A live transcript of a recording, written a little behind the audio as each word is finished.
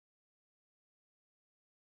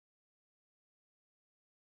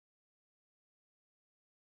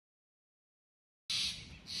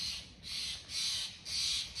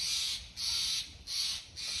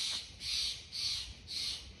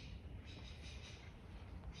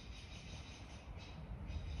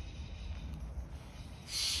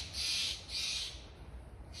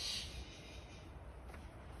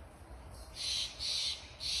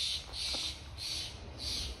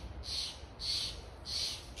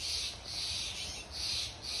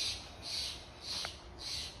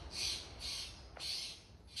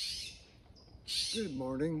Good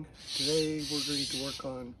morning. Today we're going to work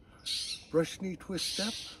on brush knee twist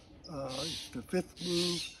step. It's the fifth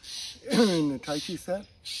move in the Tai Chi set.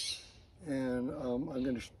 And I'm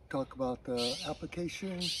going to talk about the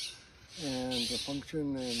application and the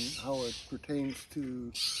function and how it pertains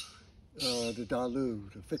to the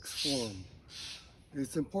Taolu, the fixed form.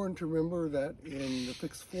 It's important to remember that in the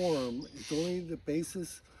fixed form, it's only the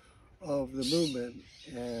basis of the movement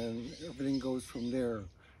and everything goes from there.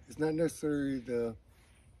 It's not necessarily the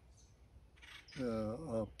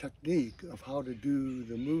technique of how to do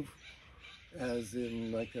the move as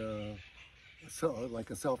in like a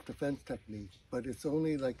self-defense technique, but it's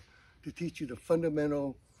only like to teach you the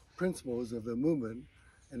fundamental principles of the movement,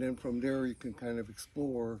 and then from there you can kind of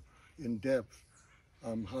explore in depth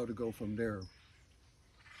how to go from there.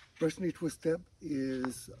 Brush knee twist step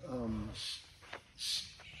is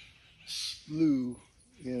Lu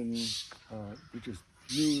in, which is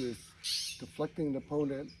Lu is deflecting the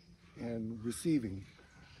opponent and receiving,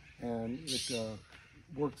 and it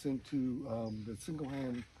works into the single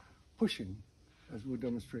hand pushing, as we'll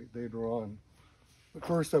demonstrate later on. But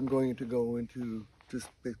first I'm going to go into just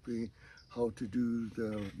basically how to do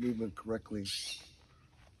the movement correctly.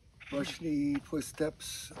 Brush knee twist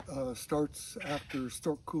steps starts after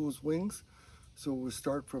stork cools wings, so we'll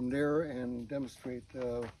start from there and demonstrate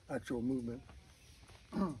the actual movement.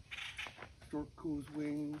 Stork cools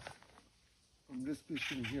wings from this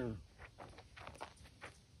position here.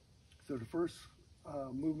 So the first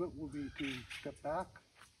movement will be to step back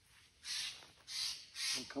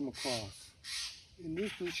and come across. In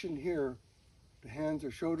this position here, the hands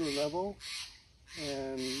are shoulder level,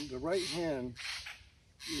 and the right hand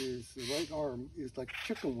is, the right arm is like a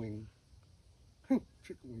chicken wing,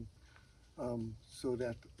 chicken wing, so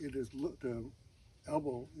that it is, the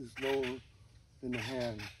elbow is lower than the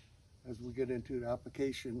hand. As we get into the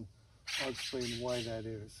application, I'll explain why that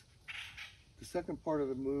is. The second part of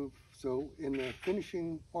the move, so in the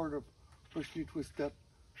finishing part of brush knee twist step,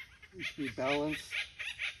 you should be balanced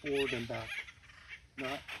forward and back,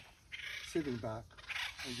 not sitting back.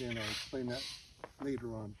 Again, I'll explain that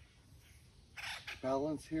later on.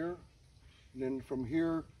 Balance here, and then from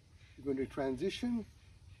here, you're going to transition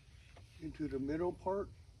into the middle part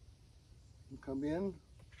and come in,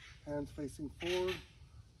 hands facing forward,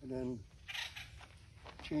 and then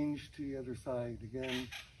change to the other side. Again,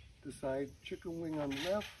 the side, chicken wing on the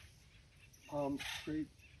left, palms straight,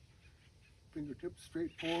 fingertips straight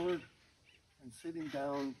forward, and sitting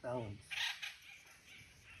down, balance.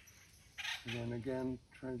 And then again,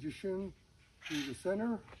 transition to the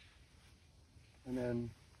center, and then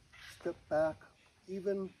step back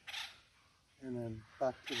even, and then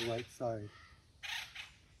back to the right side.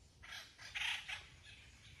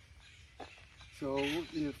 So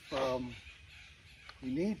if you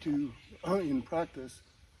need to, in practice,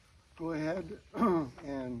 go ahead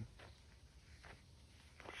and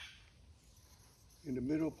in the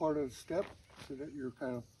middle part of the step, so that you're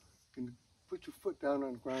kind of, you can put your foot down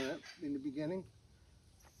on the ground in the beginning,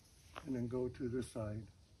 and then go to this side.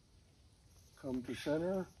 Come to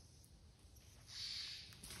center,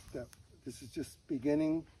 step. This is just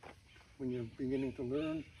beginning, when you're beginning to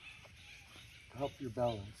learn, to help your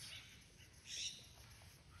balance.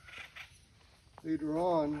 Later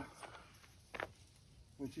on,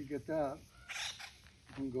 once you get that,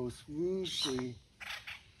 you can go smoothly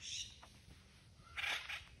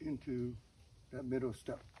into that middle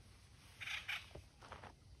step.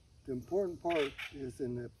 The important part is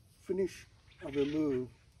in the finish of the move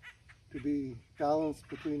to be balanced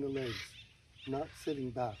between the legs, not sitting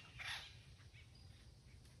back.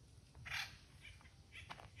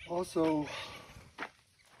 Also,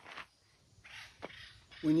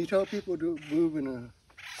 when you tell people to move in a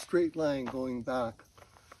straight line going back,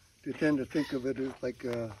 they tend to think of it as like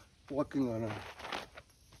walking on a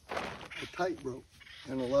tightrope.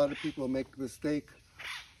 And a lot of people make the mistake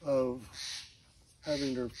of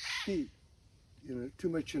having their feet, too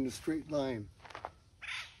much in a straight line.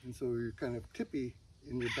 And so you're kind of tippy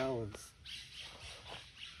in your balance.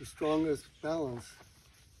 The strongest balance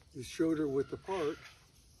is shoulder width apart,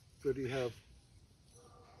 so that you have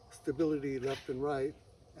stability left and right,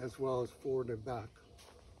 as well as forward and back.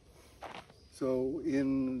 So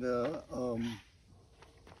in the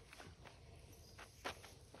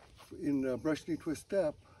brush knee twist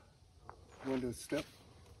step, you want to step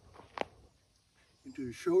into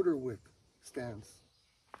a shoulder width stance,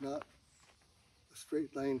 not a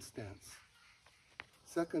straight line stance.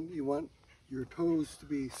 Second, you want your toes to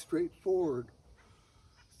be straight forward,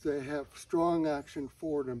 so they have strong action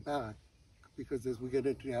forward and back, because as we get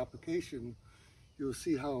into the application, you'll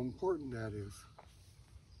see how important that is.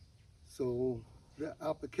 So the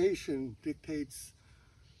application dictates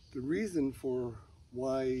the reason for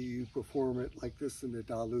why you perform it like this in the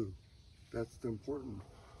Taolu. That's the important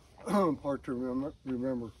part to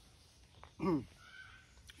remember.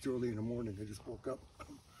 It's early in the morning, I just woke up.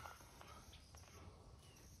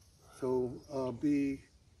 So be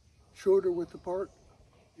shoulder width apart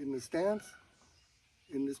in the stance,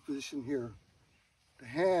 in this position here. The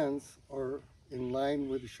hands are in line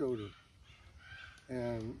with the shoulder.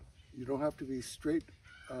 And you don't have to be straight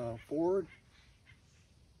forward,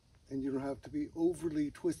 and you don't have to be overly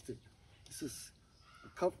twisted. This is a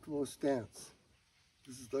comfortable stance.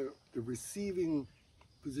 This is the receiving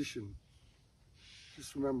position.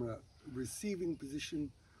 Just remember that, receiving position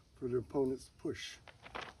for the opponent's push.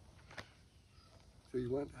 So you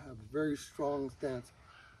want to have a very strong stance,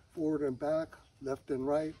 forward and back, left and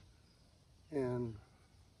right, and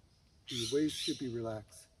the waist should be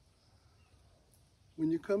relaxed. When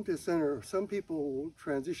you come to center, some people will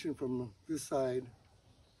transition from this side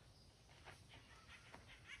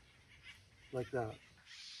like that.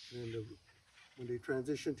 And when they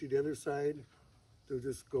transition to the other side, they'll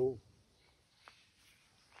just go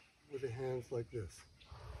with the hands like this.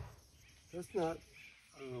 That's not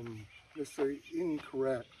necessarily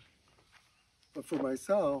incorrect, but for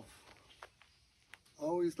myself, I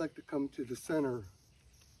always like to come to the center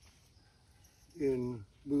in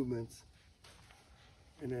movements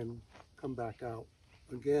and then come back out.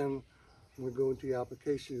 Again, when we go into the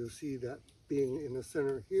application, you'll see that being in the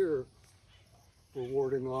center here for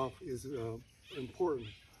warding off is important.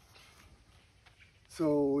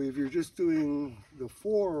 So if you're just doing the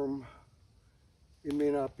form, it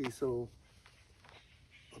may not be so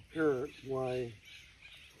apparent why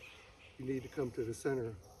you need to come to the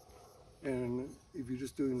center. And if you're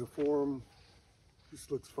just doing the form,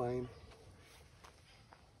 this looks fine.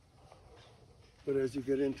 But as you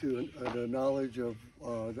get into the knowledge of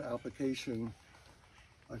the application,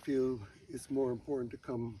 I feel it's more important to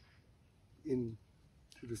come in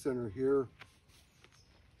to the center here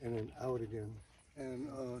and then out again. And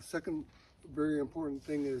second very important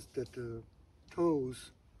thing is that the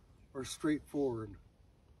toes are straight forward.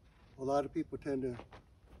 A lot of people tend to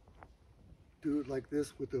do it like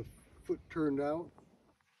this with the foot turned out.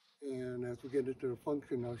 And as we get into the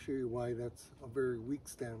function, I'll show you why that's a very weak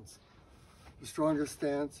stance. The strongest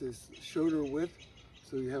stance is shoulder width,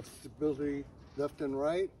 so you have stability left and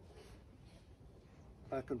right,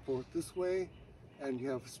 back and forth this way, and you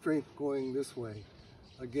have strength going this way.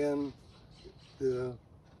 Again, the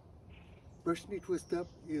brush knee twist step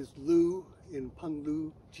is Lu in Peng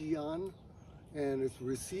Lu Jian, and it's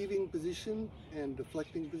receiving position and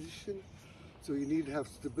deflecting position, so you need to have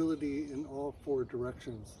stability in all four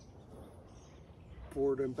directions,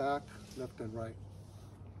 forward and back, left and right.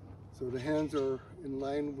 So the hands are in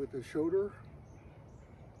line with the shoulder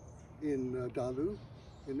in Taolu.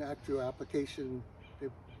 In actual application,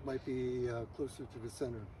 it might be closer to the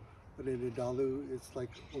center. But in the Taolu, it's like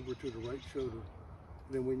over to the right shoulder.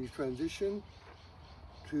 And then when you transition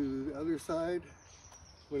to the other side,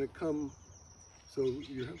 when it comes, so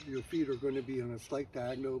your feet are going to be on a slight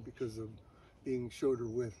diagonal because of being shoulder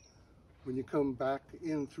width. When you come back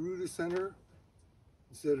in through the center,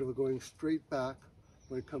 instead of going straight back,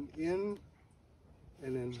 when you come in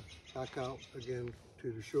and then back out again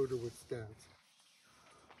to the shoulder width stance.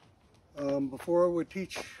 Before I would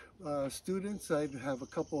teach students, I'd have a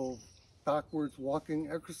couple backwards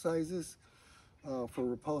walking exercises for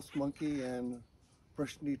repulsed monkey and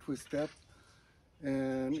brush knee twist step.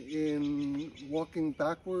 And in walking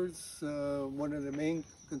backwards, one of the main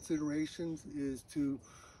considerations is to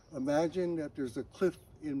imagine that there's a cliff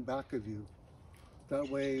in back of you. That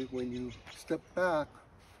way, when you step back,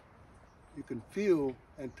 you can feel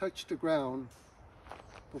and touch the ground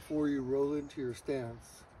before you roll into your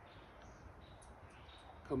stance.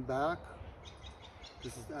 Come back.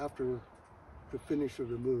 This is after the finish of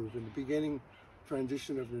the move. In the beginning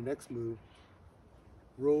transition of the next move,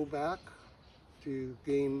 roll back to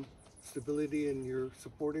gain stability in your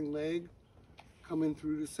supporting leg. Come in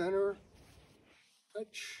through the center,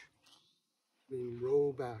 touch, then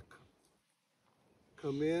roll back.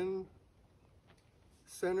 Come in,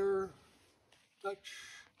 center, touch,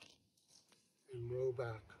 and roll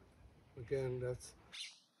back. Again, that's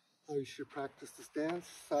how you should practice the stance.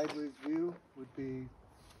 Sideways view would be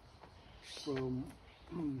from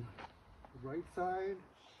the right side,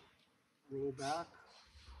 roll back,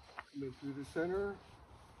 come in through the center,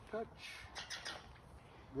 touch,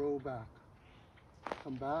 roll back.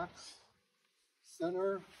 Come back,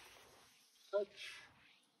 center, touch,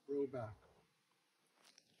 roll back.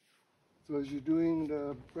 So as you're doing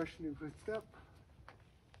the brush knee twist step,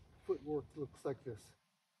 footwork looks like this.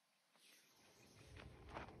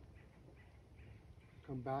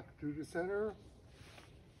 Come back through the center,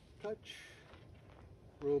 touch,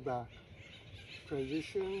 roll back.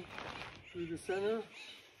 Transition through the center,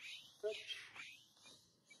 touch,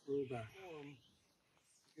 roll back.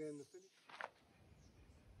 Again, the finish.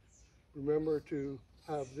 Remember to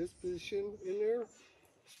have this position in there,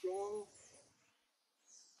 strong.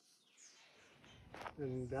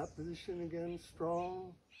 And that position again,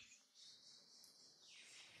 strong.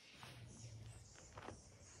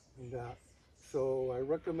 And that. So I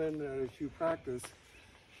recommend that as you practice,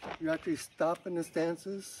 you actually stop in the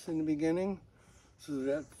stances in the beginning so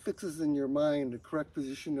that fixes in your mind the correct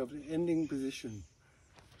position of the ending position.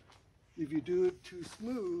 If you do it too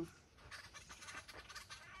smooth,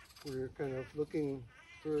 where you're kind of looking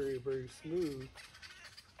very, very smooth,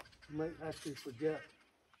 you might actually forget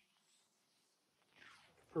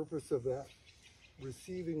the purpose of that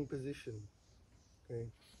receiving position. Okay.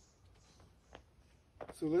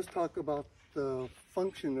 So let's talk about the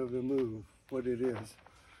function of the move, what it is.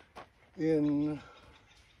 In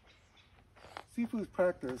Sifu's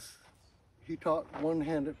practice, he taught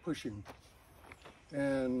one-handed pushing.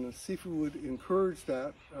 And Sifu would encourage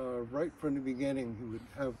that right from the beginning. He would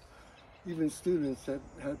have even students that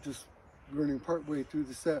had just learning partway through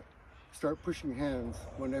the set start pushing hands.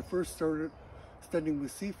 When I first started studying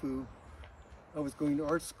with Sifu, I was going to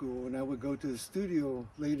art school and I would go to the studio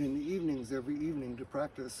late in the evenings every evening to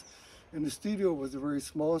practice. And the studio was a very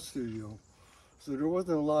small studio, so there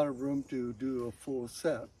wasn't a lot of room to do a full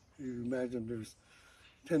set. You imagine there's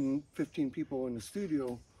 10, 15 people in the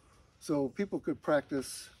studio, so people could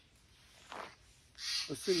practice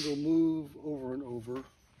a single move over and over.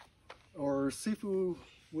 Or Sifu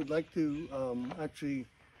would like to actually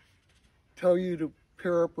tell you to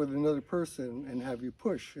pair up with another person and have you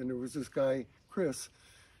push. And there was this guy, Chris,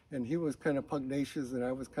 and he was kind of pugnacious and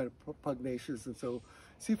I was kind of pugnacious, and so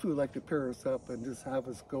Sifu liked to pair us up and just have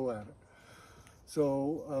us go at it.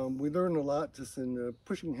 So we learned a lot just in the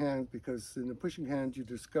pushing hands, because in the pushing hands you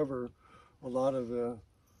discover a lot of the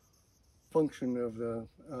function of the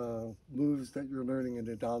moves that you're learning in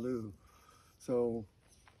the Taolu. So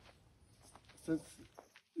since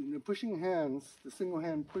in the pushing hands, the single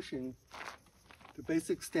hand pushing, the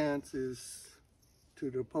basic stance is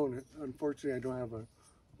to the opponent. Unfortunately, I don't have an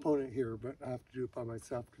opponent here, but I have to do it by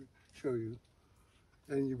myself to show you.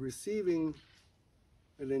 And you're receiving,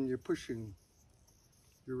 and then you're pushing.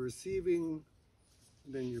 You're receiving,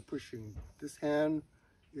 and then you're pushing. This hand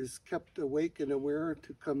is kept awake and aware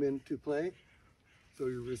to come into play. So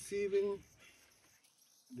you're receiving,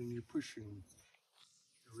 and then you're pushing.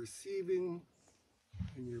 You're receiving,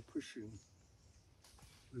 and you're pushing.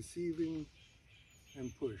 Receiving,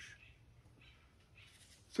 and push.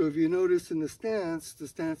 So if you notice in the stance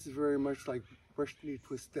is very much like brush knee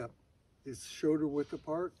twist step. It's shoulder width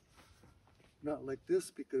apart, not like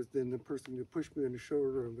this, because then the person can push me in the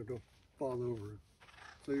shoulder, I'm going to fall over.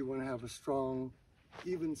 So you want to have a strong,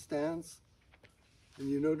 even stance. And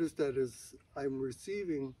you notice that as I'm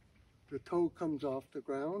receiving, the toe comes off the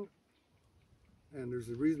ground. And there's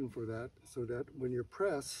a reason for that, so that when you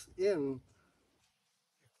press in,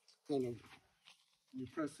 you're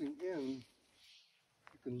pressing in,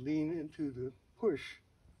 you can lean into the push.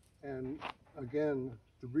 And again,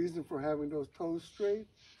 the reason for having those toes straight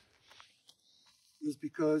is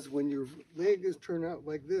because when your leg is turned out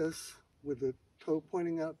like this, with the toe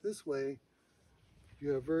pointing out this way,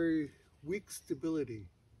 you have very weak stability.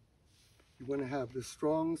 You want to have the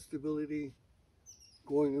strong stability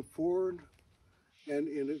going forward, and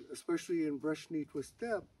especially in brush knee twist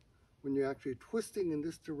step, when you're actually twisting in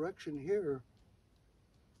this direction here,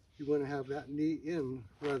 you want to have that knee in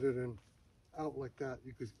rather than out like that.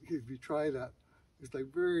 Because if you try that, it's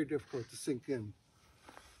like very difficult to sink in.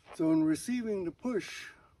 So in receiving the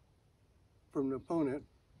push from the opponent,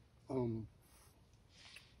 the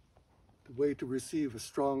way to receive a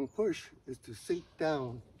strong push is to sink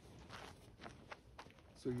down.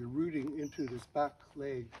 So you're rooting into this back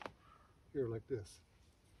leg here like this.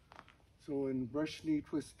 So in brush knee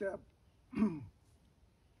twist step,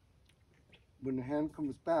 when the hand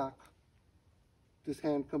comes back, this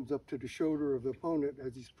hand comes up to the shoulder of the opponent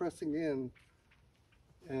as he's pressing in,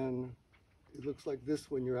 and it looks like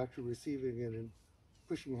this when you're actually receiving it and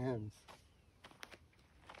pushing hands.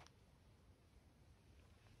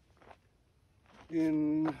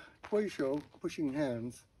 In Tui Shou, pushing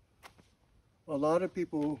hands, a lot of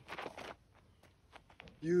people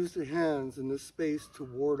use the hands in this space to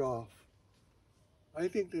ward off. I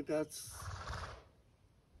think that that's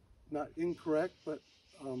not incorrect, but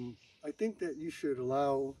I think that you should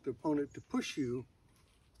allow the opponent to push you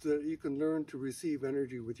so that you can learn to receive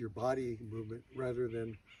energy with your body movement rather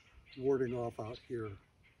than warding off out here.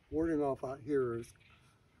 Warding off out here is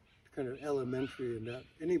kind of elementary in that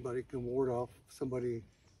anybody can ward off somebody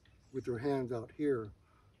with their hands out here,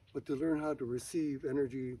 but to learn how to receive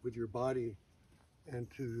energy with your body and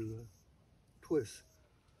to twist.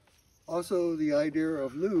 Also, the idea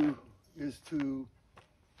of Lu is to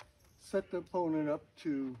set the opponent up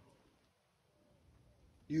to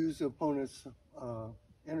use the opponent's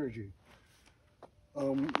energy.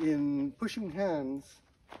 In pushing hands,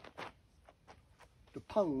 the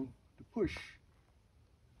Peng, the push,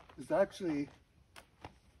 is actually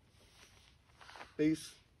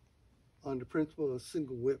based on the principle of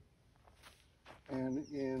single whip. And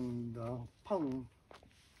in the Peng,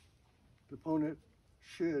 the opponent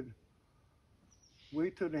should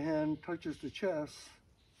wait till the hand touches the chest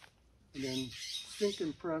and then sink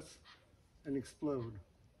and press and explode.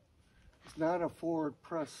 It's not a forward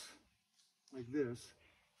press like this,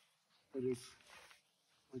 but it's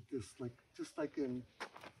like this, just like in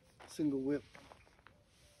single whip,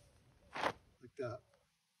 like that,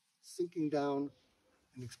 sinking down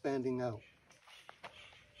and expanding out.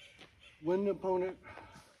 When the opponent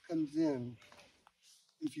comes in,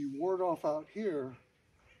 if you ward off out here,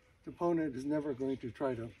 the opponent is never going to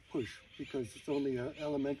try to push because it's only an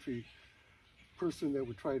elementary person that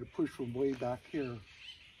would try to push from way back here.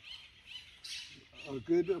 A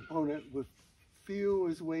good opponent would feel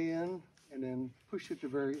his way in and then push at the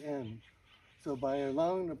very end. So by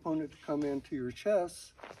allowing the opponent to come into your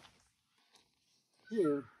chest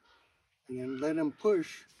here and then let him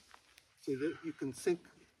push so that you can sink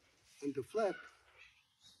and deflect,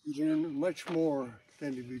 you learn much more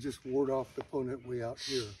than if you just ward off the opponent way out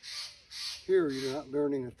here. Here, you're not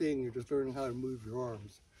learning a thing, you're just learning how to move your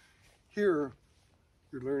arms. Here,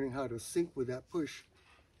 you're learning how to sink with that push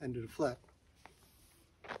and to deflect.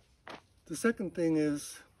 The second thing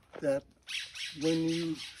is that when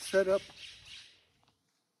you set up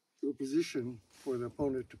your position for the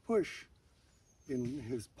opponent to push in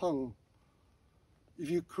his Peng, if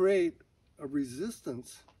you create a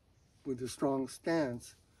resistance with a strong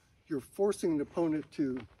stance, you're forcing the opponent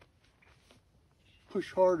to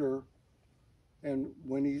push harder. And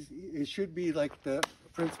when it should be like the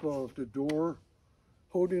principle of the door,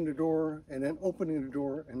 holding the door and then opening the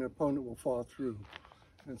door, and the opponent will fall through.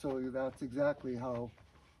 And so that's exactly how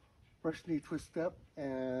brush knee twist step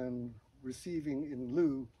and receiving in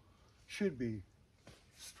Lu should be.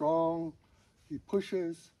 Strong, he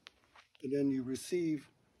pushes, and then you receive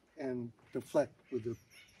and deflect with the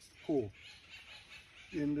pull.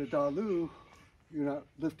 In the Taolu, you're not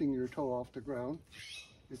lifting your toe off the ground.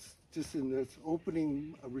 It's just in this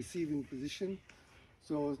opening, receiving position.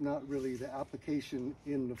 So it's not really the application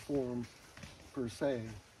in the form per se.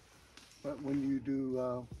 But when you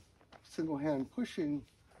do single hand pushing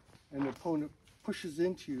and the opponent pushes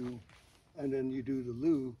into you and then you do the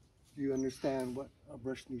Lu, you understand what a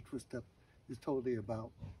brush knee twist step is totally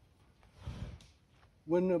about.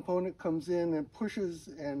 When the opponent comes in and pushes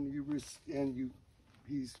and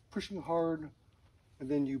he's pushing hard and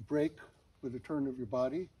then you break with a turn of your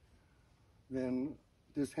body, then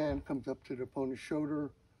this hand comes up to the opponent's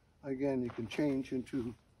shoulder. Again, you can change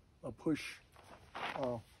into a push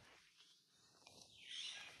off.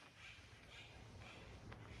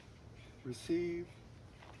 Receive,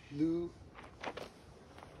 Lu, and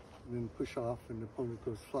then push off and the opponent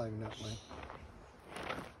goes flying that way.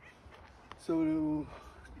 So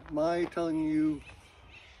my telling you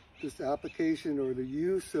this application or the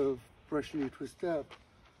use of brush knee twist step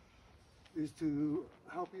is to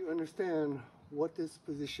help you understand what this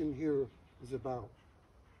position here is about.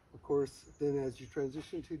 Of course, then as you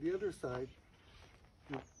transition to the other side,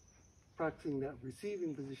 you're practicing that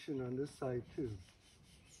receiving position on this side too.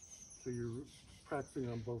 So you're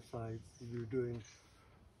practicing on both sides. If you're doing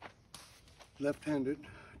left-handed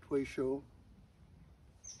Tui Shou,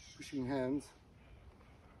 pushing hands,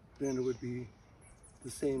 then it would be the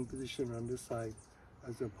same position on this side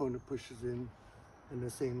as the opponent pushes in the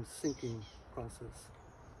same sinking process.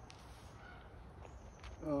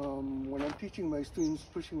 When I'm teaching my students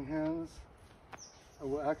pushing hands, I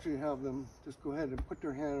will actually have them just go ahead and put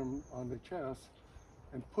their hand on the chest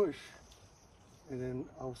and push, and then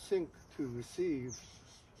I'll sink to receive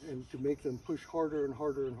and to make them push harder and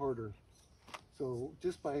harder and harder. So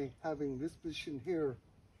just by having this position here,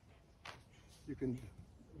 you can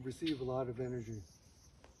receive a lot of energy.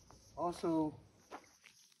 Also,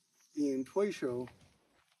 in Tui Shou,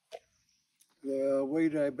 the way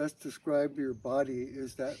that I best describe your body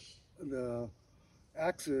is that the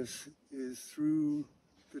axis is through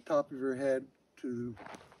the top of your head to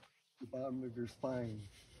the bottom of your spine.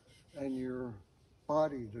 and your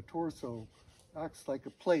body, the torso, acts like a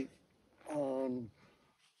plate on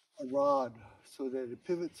a rod so that it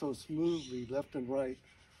pivots so smoothly left and right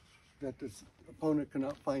that the opponent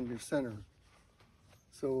cannot find your center.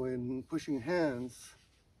 So in pushing hands,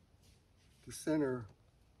 the center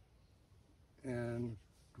and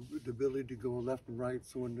the ability to go left and right.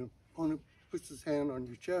 So when the opponent puts his hand on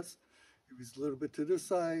your chest, if it's a little bit to this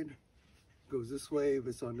side, it goes this way. If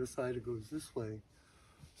it's on this side, it goes this way.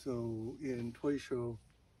 So in Tui Shou,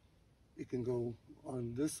 it can go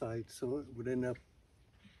on this side, so it would end up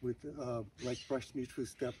with like brush knee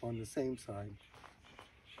twist step on the same side.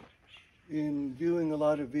 In viewing a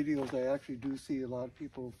lot of videos, I actually do see a lot of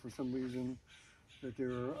people, for some reason, that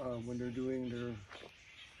they're when they're doing their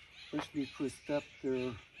brush knee twist step,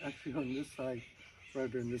 they're actually on this side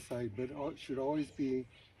rather than this side, but it should always be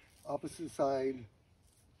opposite side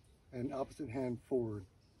and opposite hand forward.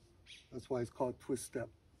 That's why it's called twist step.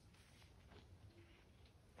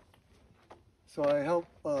 So I hope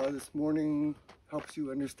this morning helps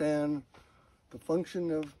you understand the function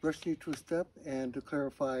of brush knee twist step and to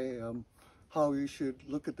clarify how you should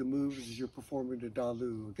look at the moves as you're performing the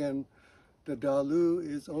Taolu. Again, the Taolu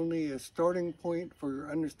is only a starting point for your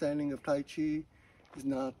understanding of Tai Chi. It's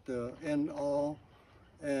not the end all.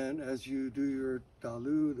 And as you do your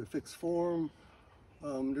Taolu, the fixed form,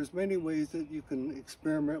 there's many ways that you can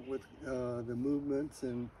experiment with the movements,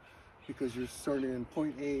 and because you're starting in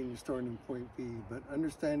point A and you're starting in point B, but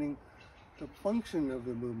understanding the function of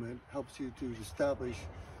the movement helps you to establish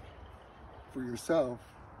for yourself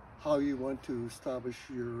how you want to establish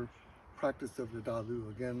your practice of the Taolu.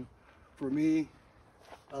 Again, for me,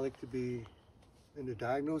 I like to be in the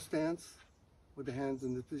diagonal stance with the hands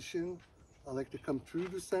in the position. I like to come through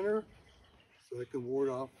the center so I can ward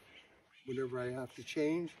off whenever I have to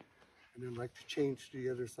change, and then like to change to the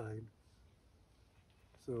other side.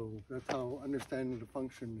 So that's how understanding the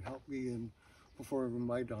function helped me in performing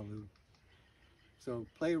my Taolu. So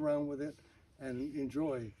play around with it and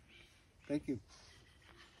enjoy. Thank you.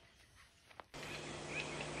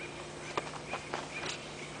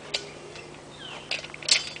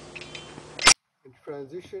 In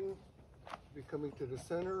transition, be coming to the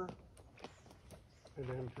center and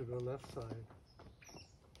then to the left side.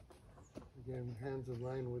 Again, hands in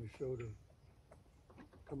line with the shoulder.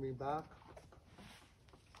 Coming back,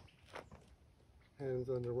 hands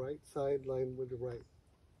on the right side, line with the right.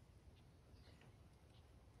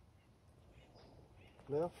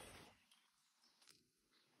 Left,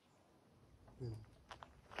 and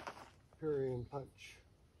parry and punch.